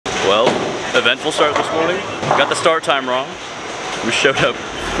Well, eventful start this morning. Got the start time wrong. We showed up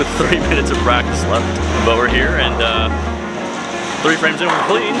with 3 minutes of practice left, but we're here and 3 frames in, we're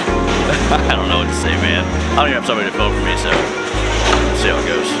clean. I don't know what to say, man. I don't even have somebody to film for me, so we'll see how it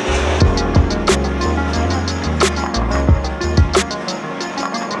goes.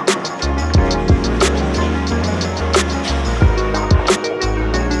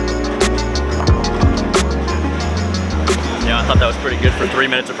 I thought that was pretty good for 3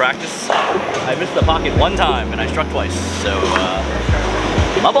 minutes of practice. I missed the pocket 1 time and I struck twice, so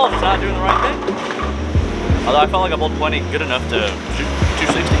my ball's just not doing the right thing. Although I felt like I bowled plenty good enough to shoot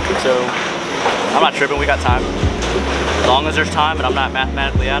 260, so I'm not tripping, we got time. As long as there's time and I'm not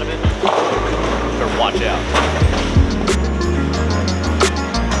mathematically out of it, better watch out.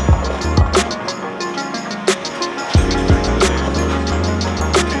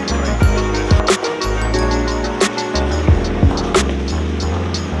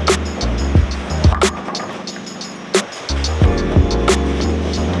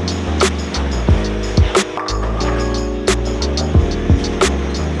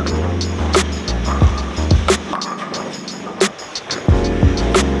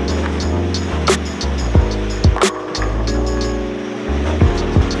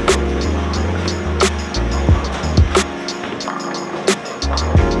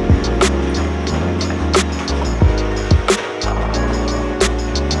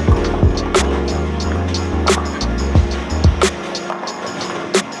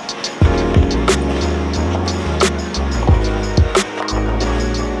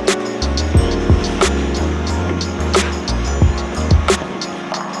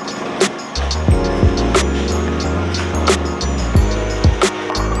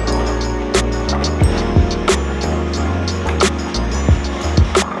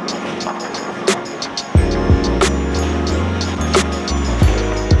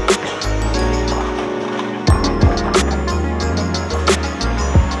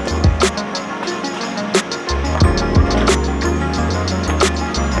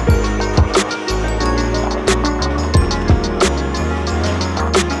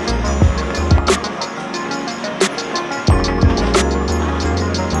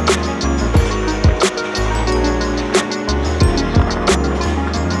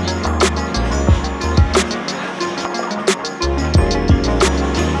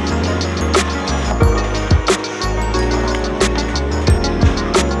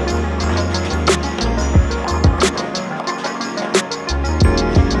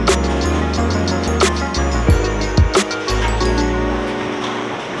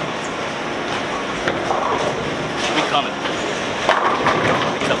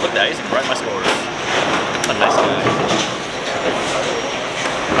 Write my scores. A nice guy.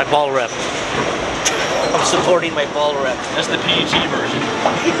 My ball rep. I'm supporting my ball rep. That's the PG version.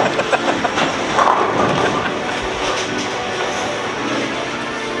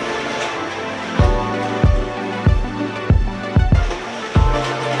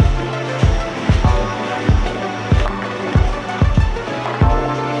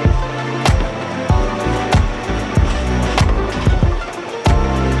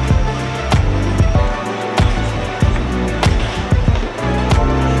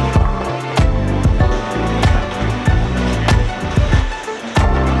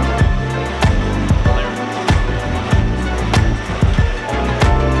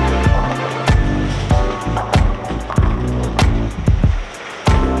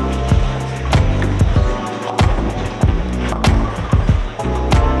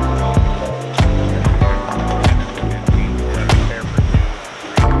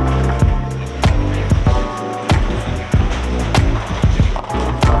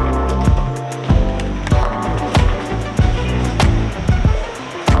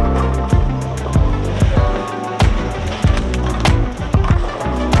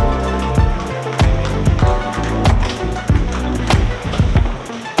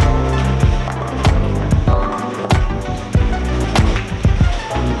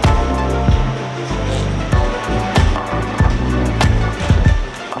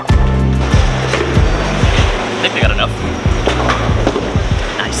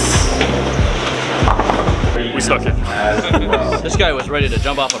 Stuck it. This guy was ready to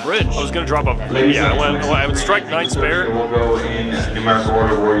jump off a bridge. I was going to drop off. Yeah, I would strike 9 spare. We'll go in numerical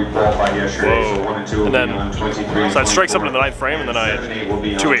order where you qualified yesterday. Whoa. So 1 and 2 will and then, be on 23. so I'd strike something in the 9th frame, and then I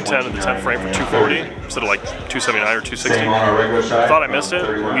 2-8-10 in the 10th frame for 240 instead of like 279 or 260. I Thought I missed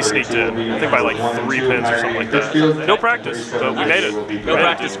it. We sneaked in. I think by like 3 pins or something like that. No practice, but we made it. Go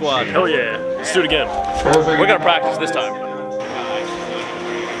practice squad. Hell yeah. Let's do it again. We're gonna practice this time.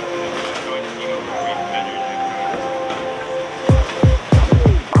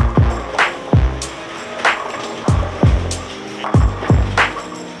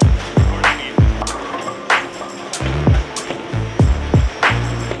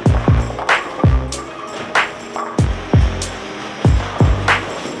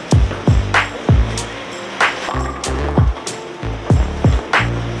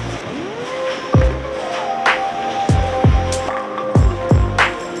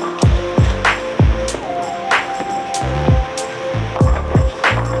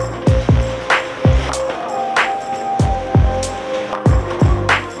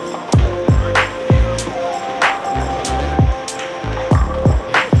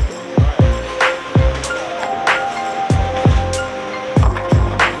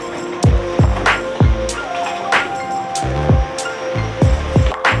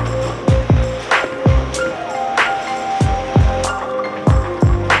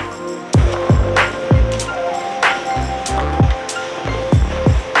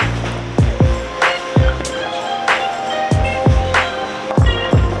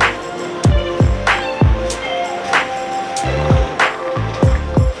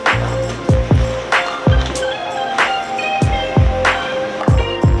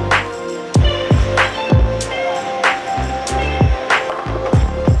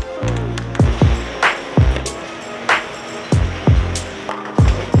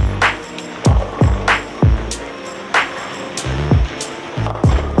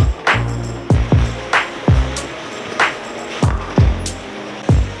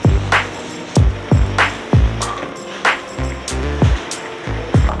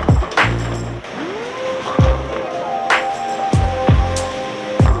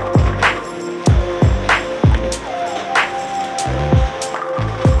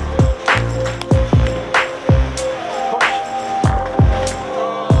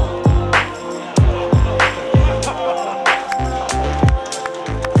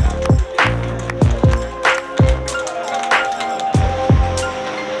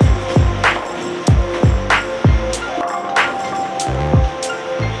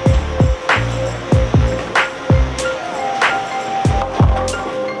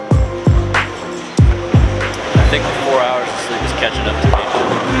 catching up to me.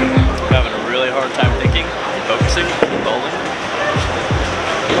 I'm having a really hard time thinking and focusing and bowling.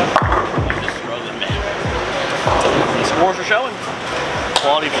 I'm just struggling, man. The scores are showing.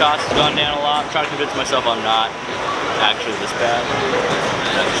 Quality of shots has gone down a lot. I'm trying to convince myself I'm not actually this bad.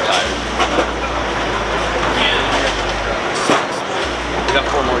 I'm just tired. We got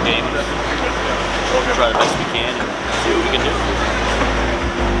 4 more games. We're gonna try the best we can and see what we can do.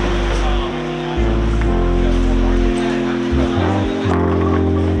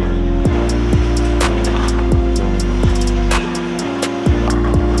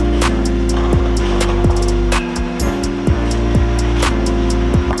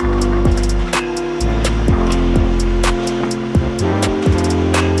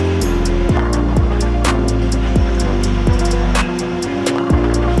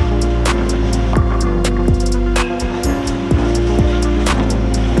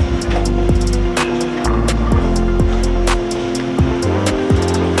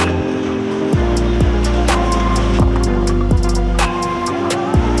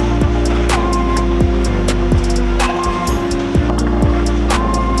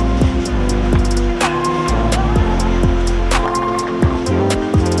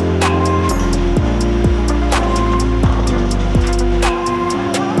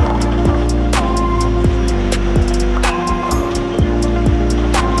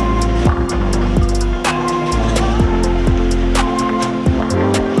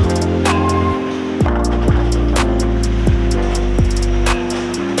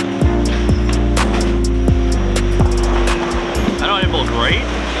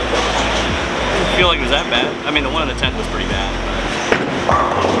 That bad. I mean, the one in the 10th was pretty bad.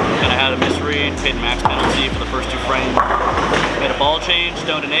 And I had a misread, paid max penalty for the first 2 frames. Made a ball change,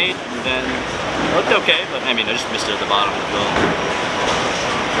 stoned an 8, then it looked okay, but I mean, I just missed it at the bottom of the field.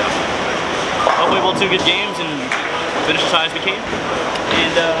 So, hopefully we'll 2 good games and finish as high as we can.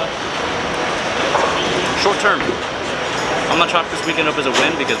 And short term, I'm not trying to put this weekend up as a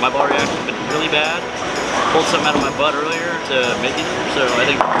win because my ball reaction has been really bad. Pulled something out of my butt earlier to make it here, so I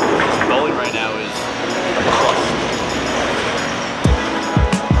think bowling right now is a plus.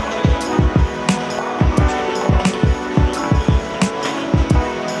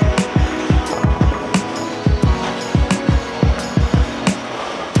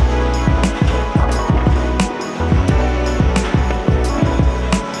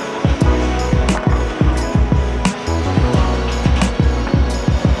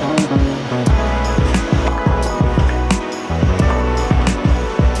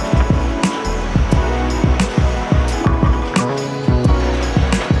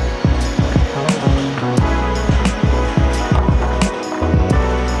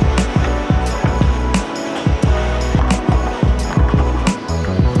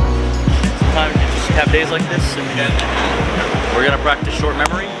 Have days like this, and we're gonna practice short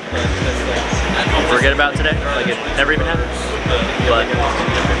memory. Forget about today, like it never even happened. But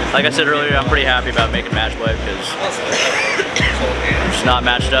like I said earlier, I'm pretty happy about making match play because I'm just not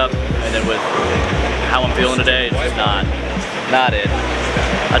matched up, and then with how I'm feeling today, it's just not it.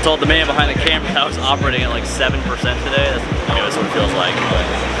 I told the man behind the camera I was operating at like 7% today. That's what it feels like. But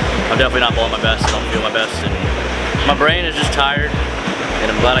I'm definitely not bowling my best. I don't feel my best, and my brain is just tired. And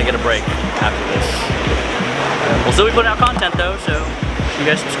I'm glad I get a break after this. We'll still be putting out content though, so if you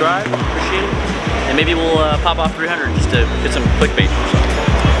guys subscribe, appreciate it. And maybe we'll pop off 300 just to get some clickbait or something.